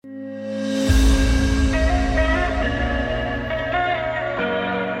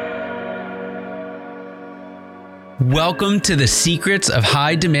Welcome to the Secrets of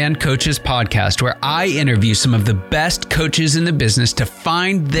High Demand Coaches podcast, where I interview some of the best coaches in the business to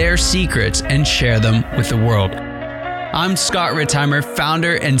find their secrets and share them with the world. I'm Scott Ritzheimer,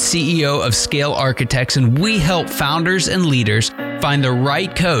 founder and CEO of Scale Architects, and we help founders and leaders find the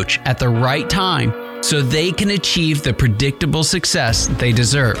right coach at the right time so they can achieve the predictable success they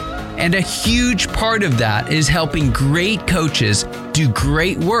deserve. And a huge part of that is helping great coaches do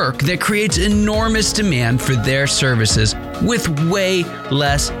great work that creates enormous demand for their services with way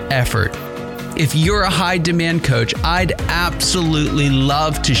less effort. If you're a high demand coach, I'd absolutely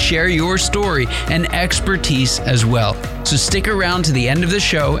love to share your story and expertise as well. So stick around to the end of the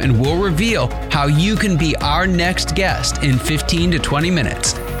show and we'll reveal how you can be our next guest in 15 to 20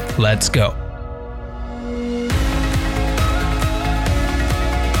 minutes. Let's go.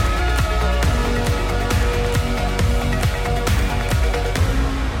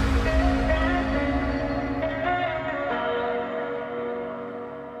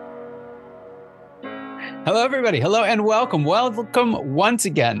 Hello, everybody. Hello and welcome. Welcome once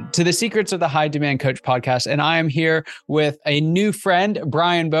again to the Secrets of the High Demand Coach podcast. And I am here with a new friend,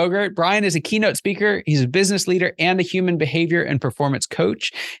 Brian Bogert. Brian is a keynote speaker. He's a business leader and a human behavior and performance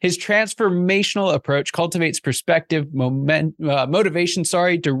coach. His transformational approach cultivates perspective, motivation,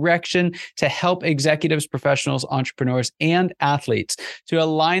 direction to help executives, professionals, entrepreneurs, and athletes to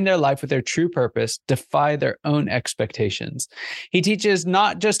align their life with their true purpose, defy their own expectations. He teaches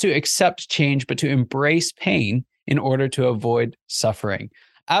not just to accept change, but to embrace pain in order to avoid suffering.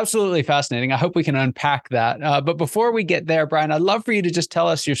 Absolutely fascinating. I hope we can unpack that. But before we get there, Brian, I'd love for you to just tell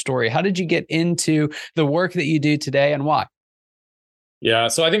us your story. How did you get into the work that you do today and why? Yeah,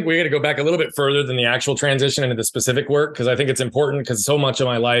 so I think we got to go back a little bit further than the actual transition into the specific work, because I think it's important because so much of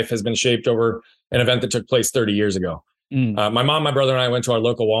my life has been shaped over an event that took place 30 years ago. My mom, my brother, and I went to our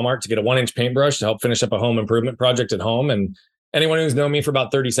local Walmart to get a 1-inch paintbrush to help finish up a home improvement project at home. And anyone who's known me for about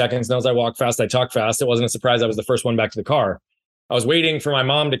 30 seconds knows I walk fast, I talk fast. It wasn't a surprise I was the first one back to the car. I was waiting for my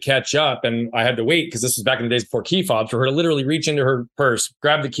mom to catch up, and I had to wait because this was back in the days before key fobs, for her to literally reach into her purse,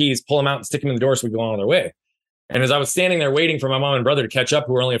 grab the keys, pull them out, and stick them in the door so we could go on our way. And as I was standing there waiting for my mom and brother to catch up,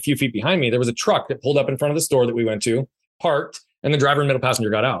 who were only a few feet behind me, there was a truck that pulled up in front of the store that we went to, parked, and the driver and middle passenger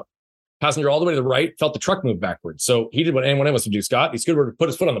got out. Passenger all the way to the right felt the truck move backwards. So he did what anyone else would do, Scott. He scooted, put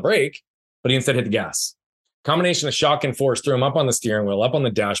his foot on the brake, but he instead hit the gas. Combination of shock and force threw him up on the steering wheel, up on the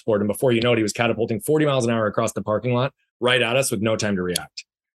dashboard, and before you know it, he was catapulting 40 miles an hour across the parking lot, right at us with no time to react.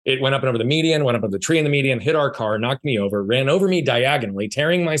 It went up and over the median, went up over the tree in the median, hit our car, knocked me over, ran over me diagonally,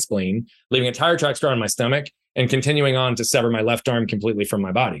 tearing my spleen, leaving a tire track scar on my stomach, and continuing on to sever my left arm completely from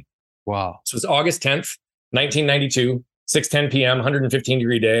my body. Wow. So it was August 10th, 1992, 6:10 p.m.,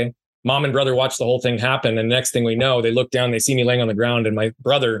 115-degree day. Mom and brother watched the whole thing happen, and next thing we know, they look down, they see me laying on the ground, and my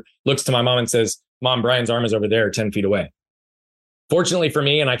brother looks to my mom and says, "Mom, Brian's arm is over there 10 feet away." Fortunately for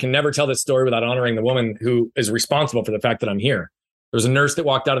me, and I can never tell this story without honoring the woman who is responsible for the fact that I'm here. There was a nurse that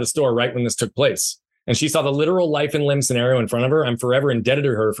walked out of the store right when this took place, and she saw the literal life and limb scenario in front of her. I'm forever indebted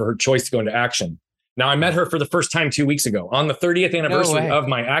to her for her choice to go into action. Now, I met her for the first time 2 weeks ago on the 30th anniversary of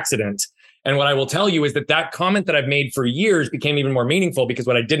my accident. And what I will tell you is that comment that I've made for years became even more meaningful, because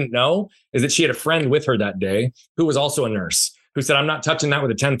what I didn't know is that she had a friend with her that day who was also a nurse, who said, "I'm not touching that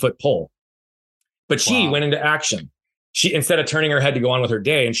with a 10-foot pole." But she went into action. She, instead of turning her head to go on with her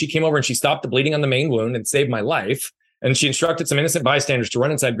day, and she came over and she stopped the bleeding on the main wound and saved my life. And she instructed some innocent bystanders to run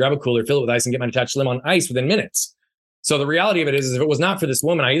inside, grab a cooler, fill it with ice, and get my detached limb on ice within minutes. So the reality of it is if it was not for this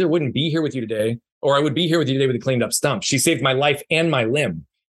woman, I either wouldn't be here with you today, or I would be here with you today with a cleaned up stump. She saved my life and my limb.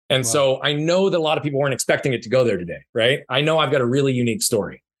 And so I know that a lot of people weren't expecting it to go there today, right? I know I've got a really unique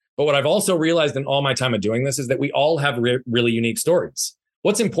story. But what I've also realized in all my time of doing this is that we all have really unique stories.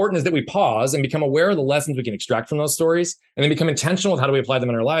 What's important is that we pause and become aware of the lessons we can extract from those stories, and then become intentional with how do we apply them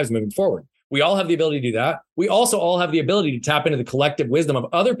in our lives moving forward. We all have the ability to do that. We also all have the ability to tap into the collective wisdom of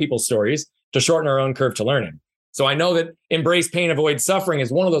other people's stories to shorten our own curve to learning. So I know that embrace pain, avoid suffering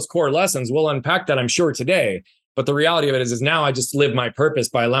is one of those core lessons. We'll unpack that, I'm sure, today. But the reality of it is now I just live my purpose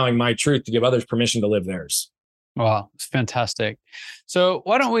by allowing my truth to give others permission to live theirs. Wow, it's fantastic. So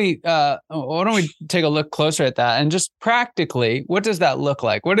why don't we take a look closer at that, and just practically, what does that look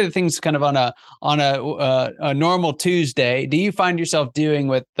like? What are the things kind of on a normal Tuesday do you find yourself doing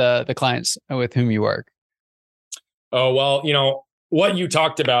with the clients with whom you work? Oh, well, what you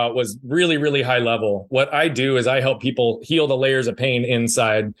talked about was really, really high level. What I do is I help people heal the layers of pain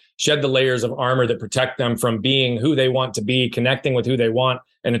inside, shed the layers of armor that protect them from being who they want to be, connecting with who they want,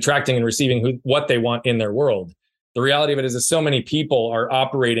 and attracting and receiving what they want in their world. The reality of it is that so many people are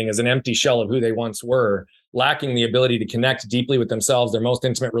operating as an empty shell of who they once were. lacking the ability to connect deeply with themselves, their most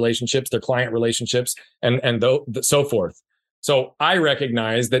intimate relationships, their client relationships, and so forth. So I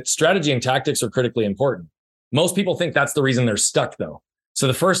recognize that strategy and tactics are critically important. Most people think that's the reason they're stuck, though. So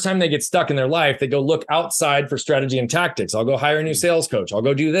the first time they get stuck in their life, they go look outside for strategy and tactics. I'll go hire a new sales coach. I'll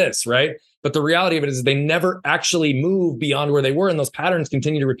go do this, right? But the reality of it is they never actually move beyond where they were, and those patterns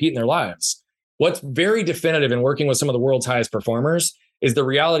continue to repeat in their lives. What's very definitive in working with some of the world's highest performers is the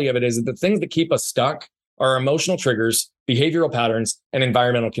reality of it is that the things that keep us stuck are emotional triggers, behavioral patterns, and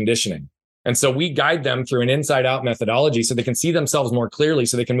environmental conditioning. And so we guide them through an inside-out methodology so they can see themselves more clearly,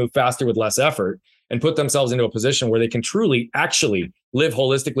 so they can move faster with less effort and put themselves into a position where they can truly actually live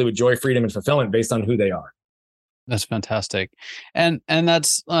holistically with joy, freedom, and fulfillment based on who they are. That's fantastic. And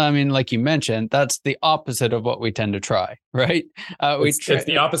that's, I mean, like you mentioned, that's the opposite of what we tend to try, right? It's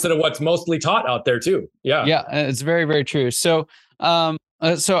the opposite of what's mostly taught out there too. Yeah. Yeah. It's very, very true. So I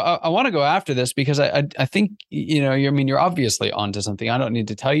want to go after this because I think, you're obviously onto something. I don't need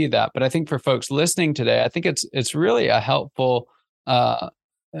to tell you that, but I think for folks listening today, I think it's really a helpful,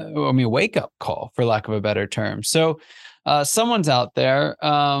 wake up call, for lack of a better term. So someone's out there,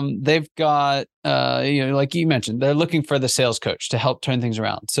 they've got, like you mentioned, they're looking for the sales coach to help turn things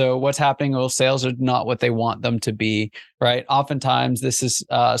around. So what's happening? Well, sales are not what they want them to be, right? Oftentimes this is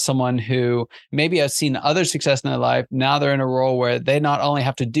someone who maybe has seen other success in their life. Now they're in a role where they not only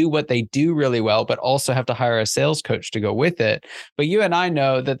have to do what they do really well, but also have to hire a sales coach to go with it. But you and I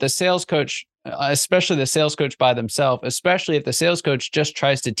know that the sales coach, especially the sales coach by themselves, especially if the sales coach just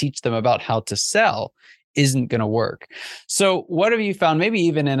tries to teach them about how to sell, isn't going to work. So what have you found, maybe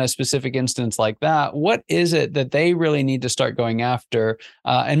even in a specific instance like that, what is it that they really need to start going after,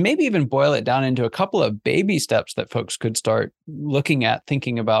 and maybe even boil it down into a couple of baby steps that folks could start looking at,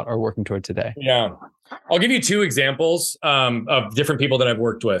 thinking about, or working toward today? Yeah. I'll give you two examples of different people that I've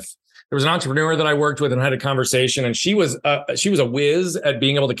worked with. There was an entrepreneur that I worked with and had a conversation, and she was a whiz at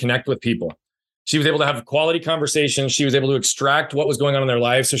being able to connect with people. She was able to have quality conversations. She was able to extract what was going on in their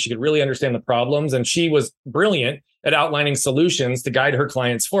lives so she could really understand the problems. And she was brilliant at outlining solutions to guide her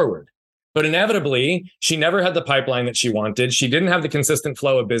clients forward. But inevitably, she never had the pipeline that she wanted. She didn't have the consistent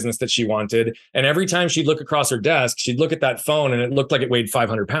flow of business that she wanted. And every time she'd look across her desk, she'd look at that phone and it looked like it weighed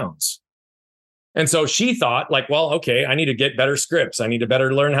 500 pounds. And so she thought, like, well, okay, I need to get better scripts. I need to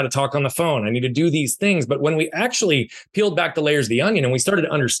better learn how to talk on the phone. I need to do these things. But when we actually peeled back the layers of the onion and we started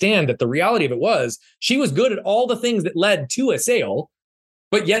to understand that the reality of it was she was good at all the things that led to a sale,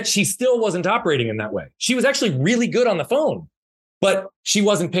 but yet she still wasn't operating in that way. She was actually really good on the phone, but she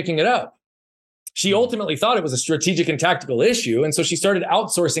wasn't picking it up. She ultimately thought it was a strategic and tactical issue. And so she started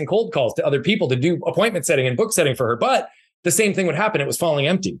outsourcing cold calls to other people to do appointment setting and book setting for her. But the same thing would happen. It was falling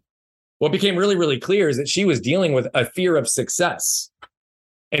empty. What became really, really clear is that she was dealing with a fear of success.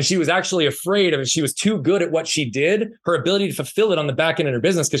 And she was actually afraid of it. She was too good at what she did, her ability to fulfill it on the back end of her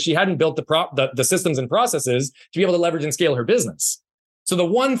business, because she hadn't built the systems and processes to be able to leverage and scale her business. So the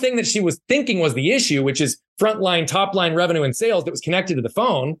one thing that she was thinking was the issue, which is frontline, top line revenue and sales that was connected to the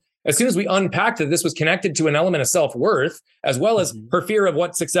phone. As soon as we unpacked that this was connected to an element of self-worth, as well as her fear of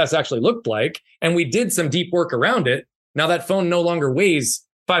what success actually looked like, and we did some deep work around it, now that phone no longer weighs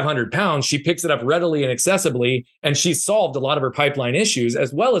 500 pounds. She picks it up readily and accessibly, and she solved a lot of her pipeline issues,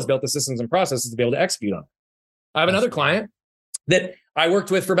 as well as built the systems and processes to be able to execute on it. I have another client that I worked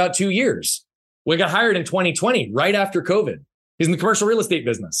with for about 2 years. We got hired in 2020, right after COVID. He's in the commercial real estate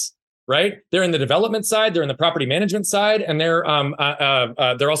business, right? They're in the development side, they're in the property management side, and they're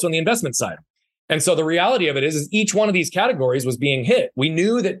also in the investment side. And so the reality of it is each one of these categories was being hit. We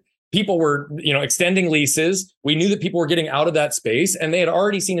knew that people were, extending leases. We knew that people were getting out of that space, and they had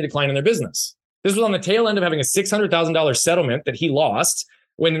already seen a decline in their business. This was on the tail end of having a $600,000 settlement that he lost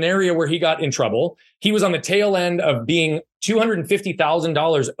in an area where he got in trouble. He was on the tail end of being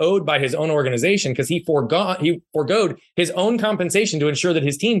 $250,000 owed by his own organization because he forgoed his own compensation to ensure that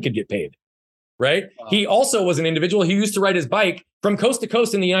his team could get paid. Right? Wow. He also was an individual who used to ride his bike from coast to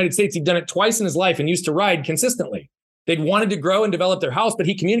coast in the United States. He'd done it twice in his life and used to ride consistently. They'd wanted to grow and develop their house, but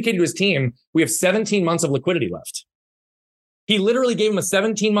he communicated to his team, we have 17 months of liquidity left. He literally gave him a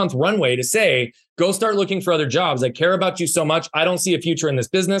 17-month runway to say, go start looking for other jobs. I care about you so much. I don't see a future in this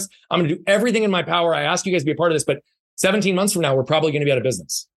business. I'm going to do everything in my power. I ask you guys to be a part of this, but 17 months from now, we're probably going to be out of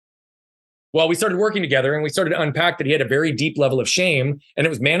business. Well, we started working together and we started to unpack that he had a very deep level of shame, and it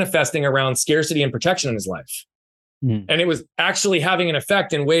was manifesting around scarcity and protection in his life. And it was actually having an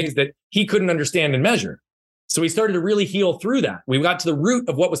effect in ways that he couldn't understand and measure. So we started to really heal through that. We got to the root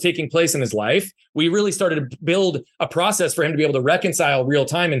of what was taking place in his life. We really started to build a process for him to be able to reconcile real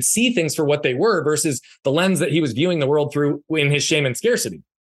time and see things for what they were versus the lens that he was viewing the world through in his shame and scarcity.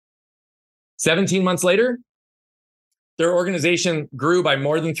 17 months later, their organization grew by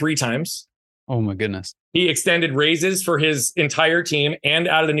more than 3 times. Oh my goodness. He extended raises for his entire team and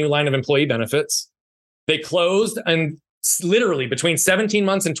added a new line of employee benefits. They closed, and literally between 17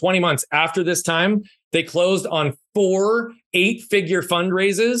 months and 20 months after this time, they closed on 4 8-figure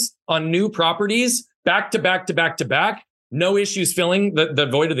fundraisers on new properties, back to back to back to back. No issues filling the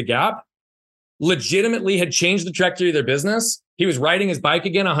void of the gap. Legitimately had changed the trajectory of their business. He was riding his bike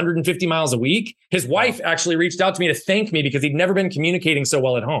again 150 miles a week. His wife actually reached out to me to thank me because he'd never been communicating so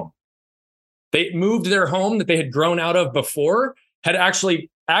well at home. They moved their home that they had grown out of before, had actually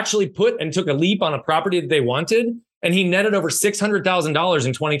put and took a leap on a property that they wanted. And he netted over $600,000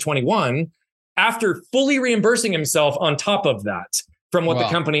 in 2021 after fully reimbursing himself on top of that from what the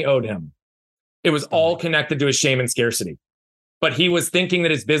company owed him. It was all connected to his shame and scarcity. But he was thinking that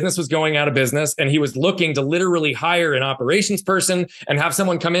his business was going out of business, and he was looking to literally hire an operations person and have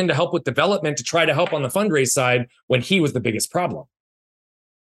someone come in to help with development to try to help on the fundraise side when he was the biggest problem.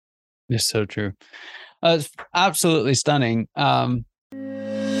 It's so true. It's absolutely stunning.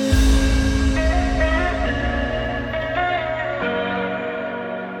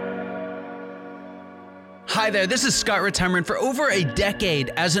 Hi there, this is Scott Retirement. For over a decade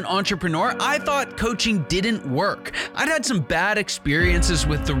as an entrepreneur, I thought coaching didn't work. I'd had some bad experiences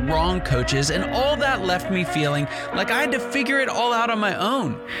with the wrong coaches, and all that left me feeling like I had to figure it all out on my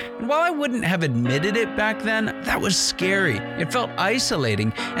own. And while I wouldn't have admitted it back then, that was scary. It felt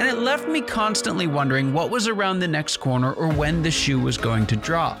isolating, and it left me constantly wondering what was around the next corner or when the shoe was going to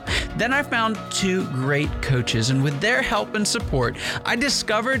drop. Then I found 2 great coaches, and with their help and support, I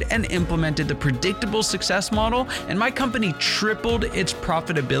discovered and implemented the predictable success model, and my company tripled its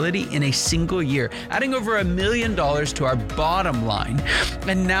profitability in a single year, adding over $1 million to our bottom line.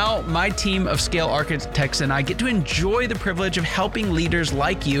 And now my team of Scale Architects and I get to enjoy the privilege of helping leaders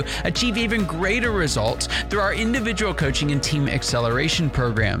like you achieve even greater results through our individual coaching and team acceleration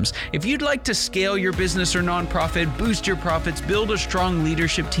programs. If you'd like to scale your business or nonprofit, boost your profits, build a strong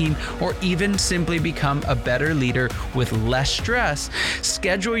leadership team, or even simply become a better leader with less stress,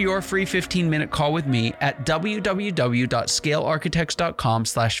 schedule your free 15-minute call with me at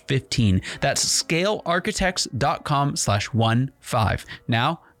www.scalearchitects.com/15. That's scalearchitects.com/15.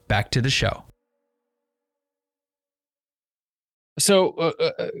 Now, back to the show. So,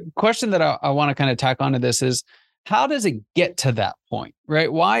 question that I want to kind of tack onto this is, how does it get to that point,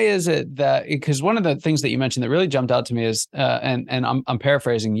 right? Why is it that, because one of the things that you mentioned that really jumped out to me is, and I'm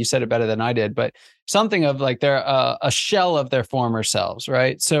paraphrasing, you said it better than I did, but something of like they're a shell of their former selves,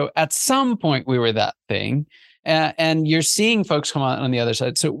 right? So at some point we were that thing, and you're seeing folks come on the other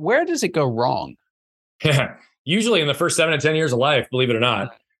side. So where does it go wrong? Usually in the first 7 to 10 years of life, believe it or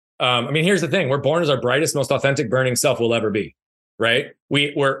not. Here's the thing. We're born as our brightest, most authentic, burning self we'll ever be. Right?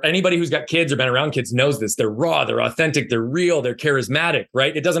 We're anybody who's got kids or been around kids knows this. They're raw, they're authentic, they're real, they're charismatic,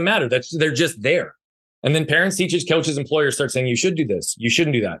 right? It doesn't matter. They're just there. And then parents, teachers, coaches, employers start saying, you should do this. You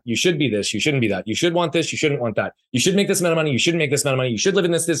shouldn't do that. You should be this. You shouldn't be that. You should want this. You shouldn't want that. You should make this amount of money. You shouldn't make this amount of money. You should live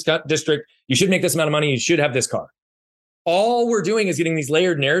in this district. You should make this amount of money. You should have this car. All we're doing is getting these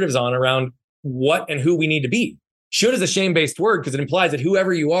layered narratives on around what and who we need to be. Should is a shame-based word because it implies that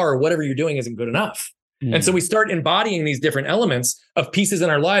whoever you are or whatever you're doing isn't good enough. And so we start embodying these different elements of pieces in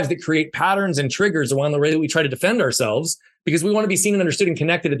our lives that create patterns and triggers around the way that we try to defend ourselves because we want to be seen and understood and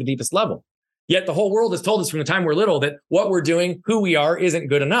connected at the deepest level. Yet the whole world has told us from the time we're little that what we're doing, who we are, isn't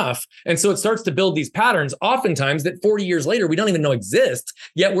good enough. And so it starts to build these patterns, oftentimes that 40 years later, we don't even know exist.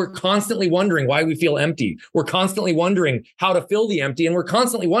 Yet we're constantly wondering why we feel empty. We're constantly wondering how to fill the empty. And we're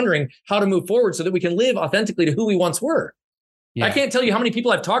constantly wondering how to move forward so that we can live authentically to who we once were. Yeah. I can't tell you how many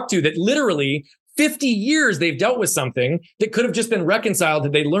people I've talked to that literally 50 years they've dealt with something that could have just been reconciled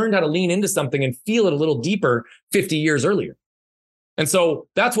that they learned how to lean into something and feel it a little deeper 50 years earlier. And so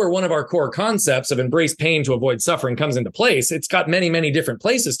that's where one of our core concepts of embrace pain to avoid suffering comes into place. It's got many, many different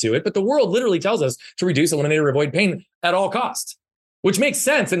places to it, but the world literally tells us to reduce, eliminate, or avoid pain at all costs, which makes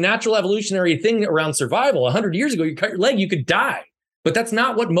sense. A natural evolutionary thing around survival. 100 years ago, you cut your leg, you could die, but that's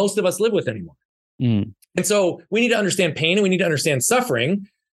not what most of us live with anymore. And so we need to understand pain and we need to understand suffering.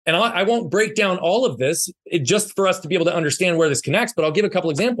 And I won't break down all of this just for us to be able to understand where this connects, but I'll give a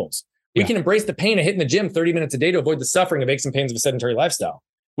couple examples. We can embrace the pain of hitting the gym 30 minutes a day to avoid the suffering of aches and pains of a sedentary lifestyle.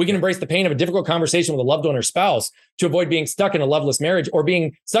 We can embrace the pain of a difficult conversation with a loved one or spouse to avoid being stuck in a loveless marriage or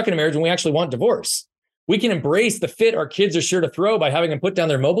being stuck in a marriage when we actually want divorce. We can embrace the fit our kids are sure to throw by having them put down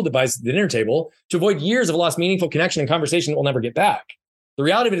their mobile device at the dinner table to avoid years of lost meaningful connection and conversation that we'll never get back. The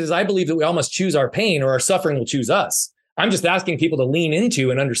reality of it is I believe that we all must choose our pain or our suffering will choose us. I'm just asking people to lean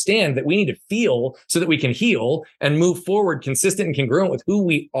into and understand that we need to feel so that we can heal and move forward consistent and congruent with who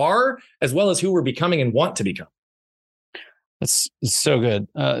we are, as well as who we're becoming and want to become. That's so good.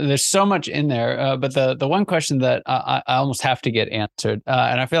 There's so much in there, but the one question that I almost have to get answered,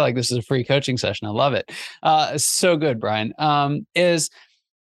 and I feel like this is a free coaching session. I love it. So good, Brian. Are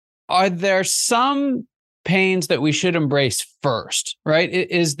there some pains that we should embrace first? Right?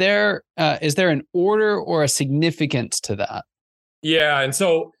 Is there an order or a significance to that? Yeah, and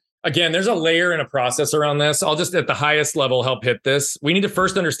so again, there's a layer and a process around this. I'll just at the highest level help hit this. We need to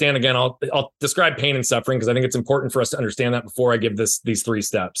first understand, again, I'll describe pain and suffering because I think it's important for us to understand that before I give these 3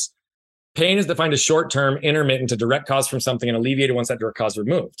 steps. Pain is defined as short-term, intermittent, a direct cause from something and alleviated once that direct cause is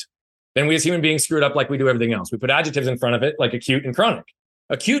removed. Then we as human beings screw it up like we do everything else. We put adjectives in front of it like acute and chronic.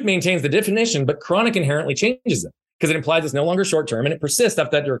 Acute maintains the definition, but chronic inherently changes it because it implies it's no longer short-term and it persists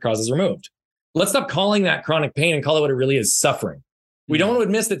after that direct cause is removed. Let's stop calling that chronic pain and call it what it really is, suffering. We don't want to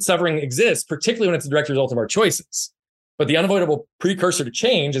admit that suffering exists, particularly when it's a direct result of our choices. But the unavoidable precursor to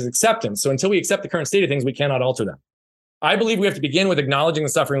change is acceptance. So until we accept the current state of things, we cannot alter them. I believe we have to begin with acknowledging the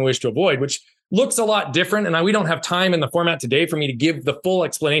suffering we wish to avoid, which looks a lot different. And we don't have time in the format today for me to give the full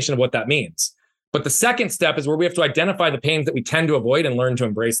explanation of what that means. But the second step is where we have to identify the pains that we tend to avoid and learn to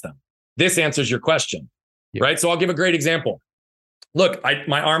embrace them. This answers your question, right? So I'll give a great example. Look,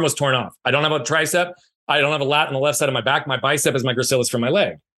 my arm was torn off. I don't have a tricep. I don't have a lat on the left side of my back. My bicep is my gracilis from my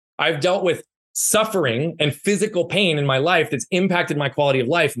leg. I've dealt with suffering and physical pain in my life that's impacted my quality of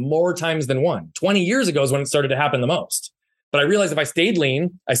life more times than one. 20 years ago is when it started to happen the most. But I realized if I stayed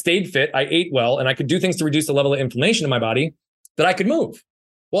lean, I stayed fit, I ate well, and I could do things to reduce the level of inflammation in my body, that I could move.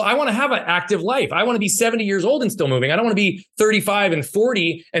 Well, I want to have an active life. I want to be 70 years old and still moving. I don't want to be 35 and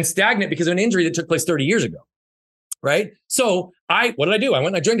 40 and stagnant because of an injury that took place 30 years ago. Right? So what did I do? I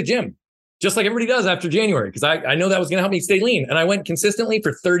went and I joined a gym. Just like everybody does after January, because I know that was going to help me stay lean. And I went consistently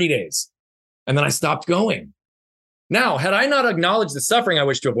for 30 days. And then I stopped going. Now, had I not acknowledged the suffering I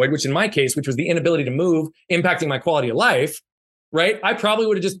wish to avoid, which in my case, which was the inability to move, impacting my quality of life, right? I probably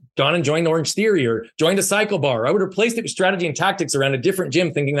would have just gone and joined Orange Theory or joined a cycle bar. I would have replaced it with strategy and tactics around a different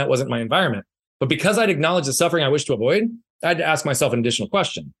gym, thinking that wasn't my environment. But because I'd acknowledged the suffering I wish to avoid, I had to ask myself an additional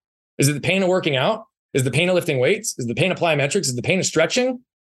question. Is it the pain of working out? Is the pain of lifting weights? Is the pain of plyometrics? Is the pain of stretching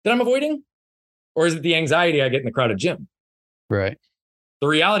that I'm avoiding? Or is it the anxiety I get in the crowded gym? Right. The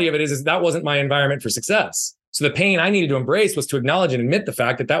reality of it is that wasn't my environment for success. So the pain I needed to embrace was to acknowledge and admit the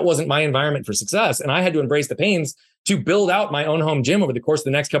fact that that wasn't my environment for success. And I had to embrace the pains to build out my own home gym over the course of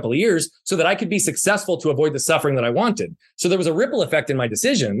the next couple of years so that I could be successful to avoid the suffering that I wanted. So there was a ripple effect in my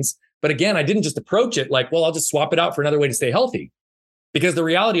decisions. But again, I didn't just approach it like, well, I'll just swap it out for another way to stay healthy. Because the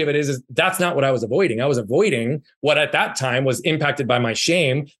reality of it is that's not what I was avoiding. I was avoiding what at that time was impacted by my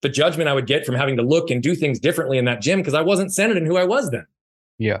shame, the judgment I would get from having to look and do things differently in that gym because I wasn't centered in who I was then.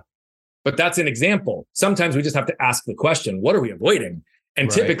 Yeah. But that's an example. Sometimes we just have to ask the question, what are we avoiding? And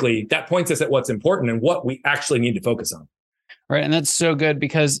typically that points us at what's important and what we actually need to focus on. Right. And that's so good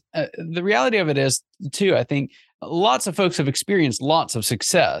because the reality of it is too, I think lots of folks have experienced lots of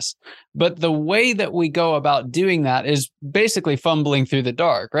success, but the way that we go about doing that is basically fumbling through the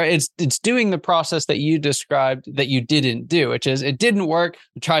dark, right? It's doing the process that you described that you didn't do, which is it didn't work,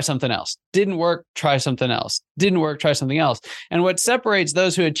 try something else. Didn't work, try something else. Didn't work, try something else. And what separates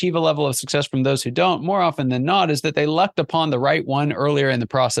those who achieve a level of success from those who don't, more often than not, is that they lucked upon the right one earlier in the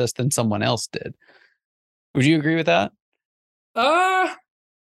process than someone else did. Would you agree with that?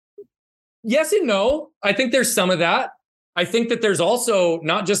 Yes and no. I think there's some of that. I think that there's also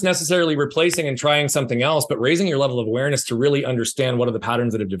not just necessarily replacing and trying something else, but raising your level of awareness to really understand what are the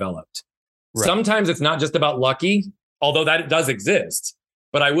patterns that have developed. Right. Sometimes it's not just about lucky, although that does exist.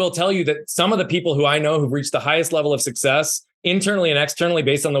 But I will tell you that some of the people who I know who've reached the highest level of success internally and externally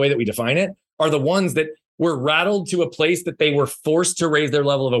based on the way that we define it are the ones that were rattled to a place that they were forced to raise their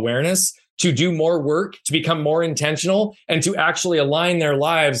level of awareness, to do more work, to become more intentional, and to actually align their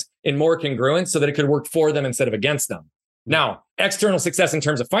lives in more congruence so that it could work for them instead of against them. Now, external success in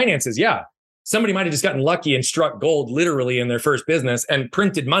terms of finances, yeah, somebody might have just gotten lucky and struck gold literally in their first business and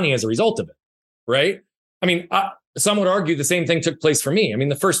printed money as a result of it, right? I mean, some would argue the same thing took place for me. I mean,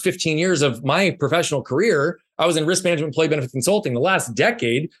 the first 15 years of my professional career, I was in risk management, employee benefit consulting. The last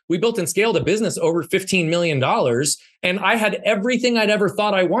decade, we built and scaled a business over $15 million, and I had everything I'd ever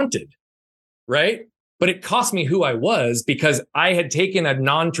thought I wanted. Right? But it cost me who I was because I had taken a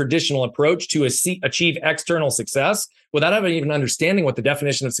non-traditional approach to achieve external success without even understanding what the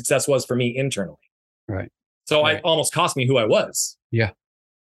definition of success was for me internally. Right. So it almost cost me who I was. Yeah.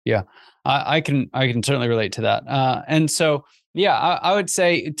 Yeah, I can certainly relate to that. And so, yeah, I would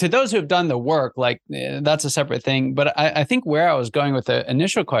say to those who have done the work, like that's a separate thing. But I think where I was going with the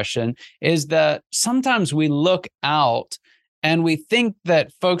initial question is that sometimes we look out and we think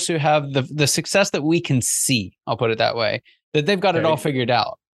that folks who have the success that we can see, I'll put it that way, that they've got it all figured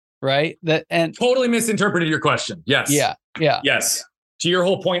out, right? That and totally misinterpreted your question. Yes. Yeah. Yes. To your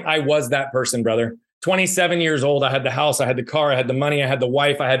whole point, I was that person, brother. 27 years old. I had the house, I had the car, I had the money, I had the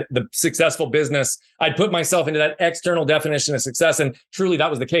wife, I had the successful business. I'd put myself into that external definition of success. And truly that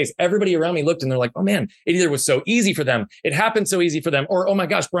was the case. Everybody around me looked and they're like, oh man, it either was so easy for them, it happened so easy for them, or oh my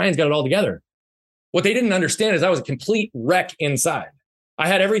gosh, Brian's got it all together. What they didn't understand is I was a complete wreck inside. I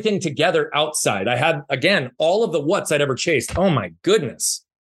had everything together outside. I had, again, all of the whats I'd ever chased. Oh my goodness.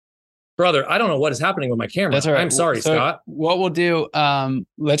 Brother, I don't know what is happening with my camera. That's all right. I'm sorry, so Scott. What we'll do,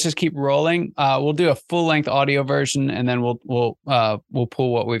 let's just keep rolling. We'll do a full length audio version, and then we'll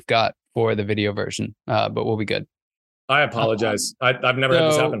pull what we've got for the video version. But we'll be good. I apologize. I've never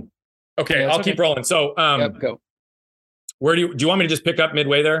had this happen. Okay, I'll keep rolling. So, go. Where do you want me to just pick up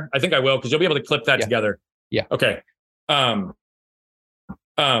midway there? I think I will, because you'll be able to clip that together. Yeah. Okay.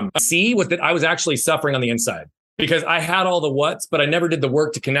 See was that I was actually suffering on the inside. Because I had all the whats, but I never did the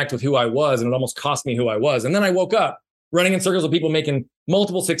work to connect with who I was. And it almost cost me who I was. And then I woke up running in circles with people making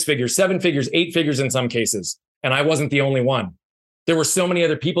multiple 6 figures, 7 figures, 8 figures in some cases. And I wasn't the only one. There were so many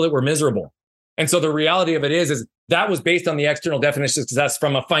other people that were miserable. And so the reality of it is that was based on the external definition of success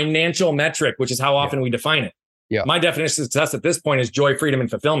from a financial metric, which is how often we define it. Yeah. My definition of success at this point is joy, freedom, and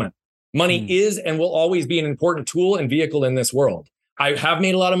fulfillment. Money is and will always be an important tool and vehicle in this world. I have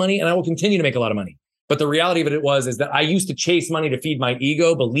made a lot of money and I will continue to make a lot of money. But the reality of it is that I used to chase money to feed my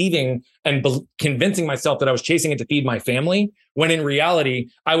ego, believing and convincing myself that I was chasing it to feed my family, when in reality,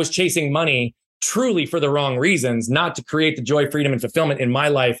 I was chasing money truly for the wrong reasons, not to create the joy, freedom, and fulfillment in my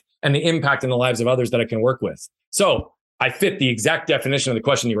life and the impact in the lives of others that I can work with. So I fit the exact definition of the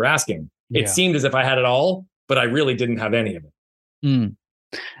question you were asking. It seemed as if I had it all, but I really didn't have any of it.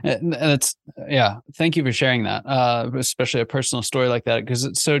 Thank you for sharing that, especially a personal story like that, because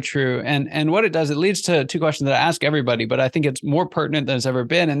it's so true. And what it does, it leads to two questions that I ask everybody, but I think it's more pertinent than it's ever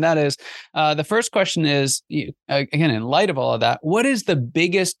been. And that is, the first question is, again, in light of all of that, what is the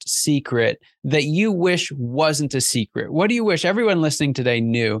biggest secret that you wish wasn't a secret? What do you wish everyone listening today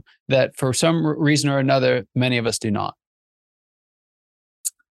knew that for some reason or another, many of us do not?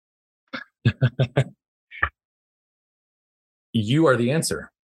 You are the answer.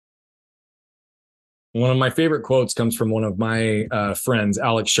 One of my favorite quotes comes from one of my friends,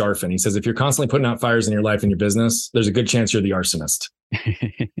 Alex Sharfin. He says, if you're constantly putting out fires in your life and your business, there's a good chance you're the arsonist.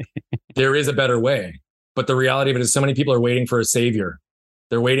 There is a better way. But the reality of it is so many people are waiting for a savior.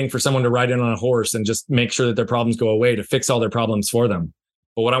 They're waiting for someone to ride in on a horse and just make sure that their problems go away, to fix all their problems for them.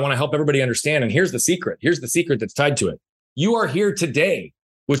 But what I want to help everybody understand, and here's the secret that's tied to it. You are here today,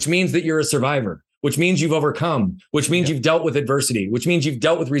 which means that you're a survivor, which means you've overcome, which means you've dealt with adversity, which means you've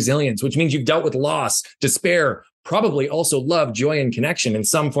dealt with resilience, which means you've dealt with loss, despair, probably also love, joy, and connection in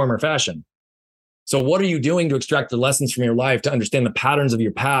some form or fashion. So what are you doing to extract the lessons from your life, to understand the patterns of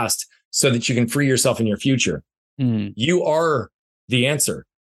your past so that you can free yourself in your future? You are the answer.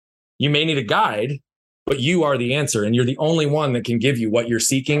 You may need a guide, but you are the answer. And you're the only one that can give you what you're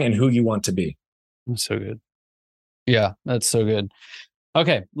seeking and who you want to be. That's so good. Yeah, that's so good.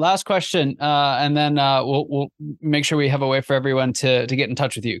 Okay, last question, and then we'll make sure we have a way for everyone to get in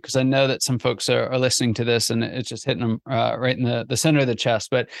touch with you, because I know that some folks are listening to this and it's just hitting them right in the center of the chest.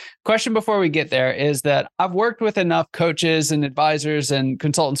 But question before we get there is that I've worked with enough coaches and advisors and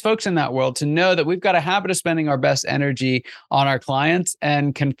consultants, folks in that world, to know that we've got a habit of spending our best energy on our clients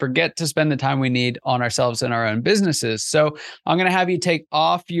and can forget to spend the time we need on ourselves and our own businesses. So I'm going to have you take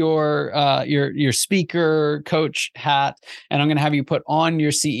off your speaker coach hat, and I'm going to have you put on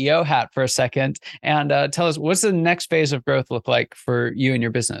your CEO hat for a second and tell us, what's the next phase of growth look like for you and your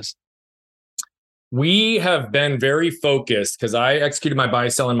business? We have been very focused, because I executed my buy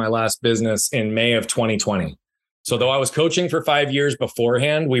sell in my last business in May of 2020. So though I was coaching for 5 years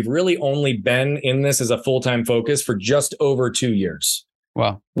beforehand, we've really only been in this as a full-time focus for just over 2 years.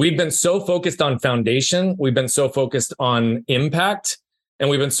 Wow. We've been so focused on foundation. We've been so focused on impact. And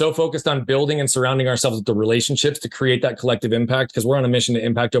we've been so focused on building and surrounding ourselves with the relationships to create that collective impact, because we're on a mission to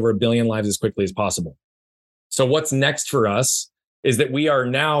impact over 1 billion lives as quickly as possible. So what's next for us is that we are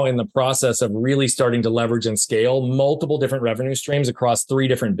now in the process of really starting to leverage and scale multiple different revenue streams across 3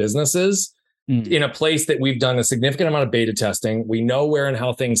 different businesses in a place that we've done a significant amount of beta testing. We know where and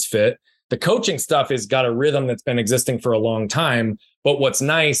how things fit. The coaching stuff has got a rhythm that's been existing for a long time. But what's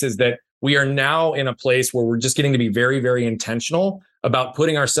nice is that We are now in a place where we're just getting to be very, very intentional about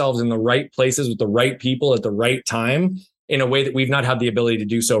putting ourselves in the right places with the right people at the right time in a way that we've not had the ability to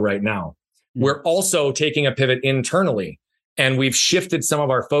do so right now. We're also taking a pivot internally, and we've shifted some of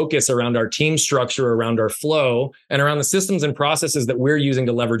our focus around our team structure, around our flow, and around the systems and processes that we're using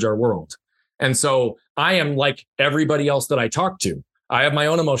to leverage our world. And so I am like everybody else that I talk to. I have my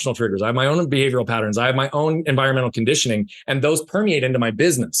own emotional triggers. I have my own behavioral patterns. I have my own environmental conditioning, and those permeate into my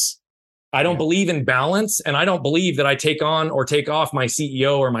business. I don't believe in balance, and I don't believe that I take on or take off my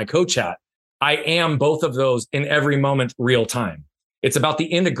CEO or my coach hat. I am both of those in every moment, real time. It's about the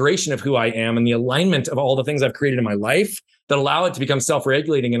integration of who I am and the alignment of all the things I've created in my life that allow it to become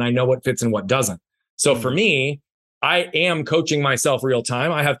self-regulating, and I know what fits and what doesn't. So for me, I am coaching myself real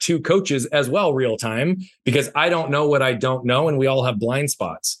time. I have 2 coaches as well real time, because I don't know what I don't know, and we all have blind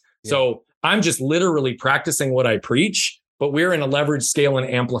spots. Yeah. So I'm just literally practicing what I preach, but we're in a leverage, scale, and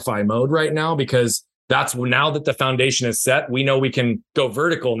amplify mode right now, because that's now that the foundation is set, we know we can go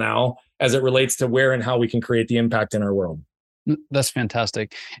vertical now as it relates to where and how we can create the impact in our world. That's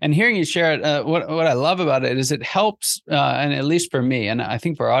fantastic. And hearing you share it, what I love about it is it helps, and at least for me, and I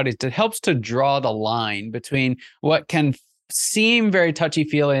think for our audience, it helps to draw the line between what can seem very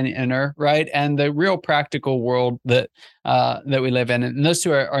touchy-feely and inner, right, and the real practical world that we live in. And those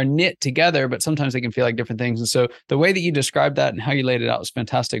two are knit together, but sometimes they can feel like different things. And so the way that you described that and how you laid it out was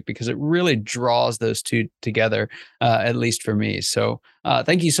fantastic, because it really draws those two together, at least for me. So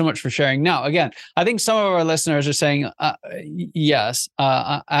thank you so much for sharing. Now, again, I think some of our listeners are saying, yes,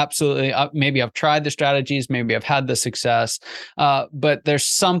 absolutely. Maybe I've tried the strategies, maybe I've had the success, but there's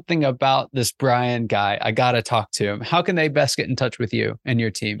something about this Brian guy. I got to talk to him. How can they best get in touch with you and your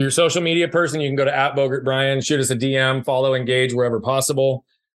team? Your social media person, you can go to @BogertBrian, shoot us a DM, follow, engage wherever possible.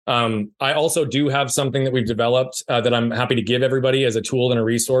 I also do have something that we've developed that I'm happy to give everybody as a tool and a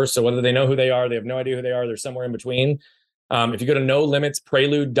resource. So whether they know who they are, they have no idea who they are, they're somewhere in between. If you go to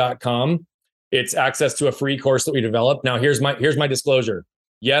nolimitsprelude.com, it's access to a free course that we developed. Now, here's my disclosure.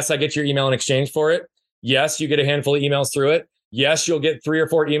 Yes, I get your email in exchange for it. Yes, you get a handful of emails through it. Yes, you'll get 3 or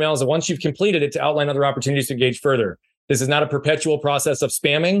 4 emails. And once you've completed it, to outline other opportunities to engage further. This is not a perpetual process of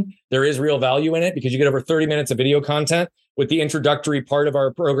spamming. There is real value in it, because you get over 30 minutes of video content with the introductory part of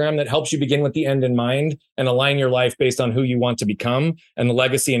our program that helps you begin with the end in mind and align your life based on who you want to become and the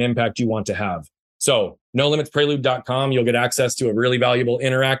legacy and impact you want to have. So nolimitsprelude.com, you'll get access to a really valuable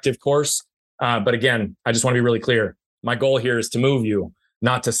interactive course. But again, I just want to be really clear. My goal here is to move you,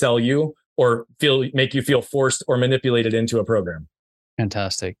 not to sell you or make you feel forced or manipulated into a program.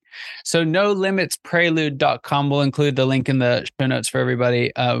 Fantastic. So nolimitsprelude.com. We'll include the link in the show notes for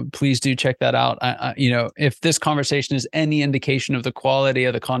everybody. Please do check that out. If this conversation is any indication of the quality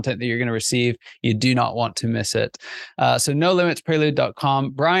of the content that you're going to receive, you do not want to miss it. So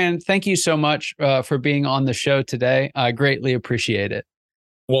nolimitsprelude.com. Brian, thank you so much for being on the show today. I greatly appreciate it.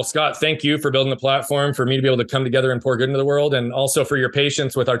 Well, Scott, thank you for building the platform for me to be able to come together and pour good into the world, and also for your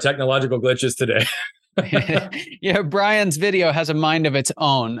patience with our technological glitches today. Yeah, Brian's video has a mind of its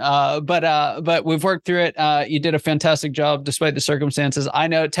own, but we've worked through it. You did a fantastic job despite the circumstances. I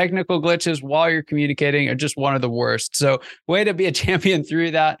know technical glitches while you're communicating are just one of the worst. So way to be a champion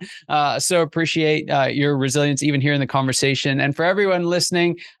through that. So appreciate your resilience even here in the conversation. And for everyone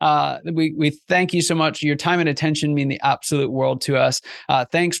listening, we thank you so much. Your time and attention mean the absolute world to us.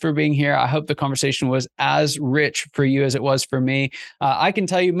 Thanks for being here. I hope the conversation was as rich for you as it was for me. I can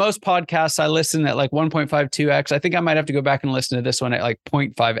tell you most podcasts I listen at like 1.52x. I think I might have to go back and listen to this one at like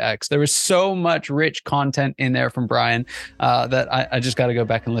 0.5x. There was so much rich content in there from Brian that I just got to go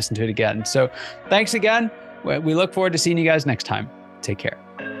back and listen to it again. So thanks again. We look forward to seeing you guys next time. Take care.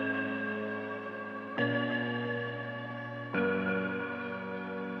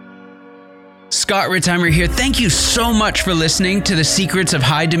 Scott Ritzheimer here. Thank you so much for listening to the Secrets of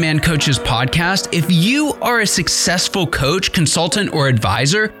High Demand Coaches podcast. If you are a successful coach, consultant, or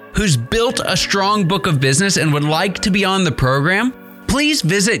advisor who's built a strong book of business and would like to be on the program, please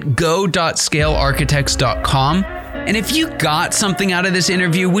visit go.scalearchitects.com. And if you got something out of this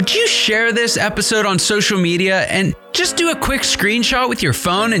interview, would you share this episode on social media and just do a quick screenshot with your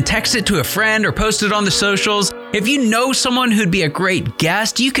phone and text it to a friend or post it on the socials? If you know someone who'd be a great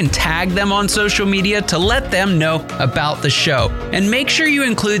guest, you can tag them on social media to let them know about the show. And make sure you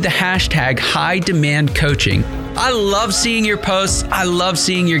include the hashtag High Demand Coaching. I love seeing your posts. I love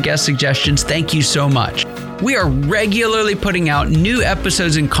seeing your guest suggestions. Thank you so much. We are regularly putting out new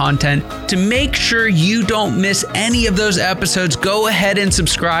episodes and content. To make sure you don't miss any of those episodes, go ahead and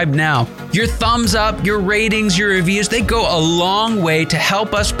subscribe now. Your thumbs up, your ratings, your reviews, they go a long way to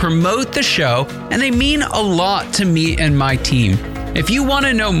help us promote the show, and they mean a lot to me and my team. If you want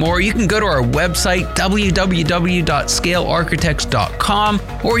to know more, you can go to our website, www.scalearchitects.com,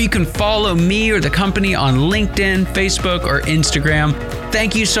 or you can follow me or the company on LinkedIn, Facebook, or Instagram.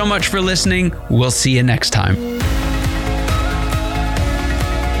 Thank you so much for listening. We'll see you next time.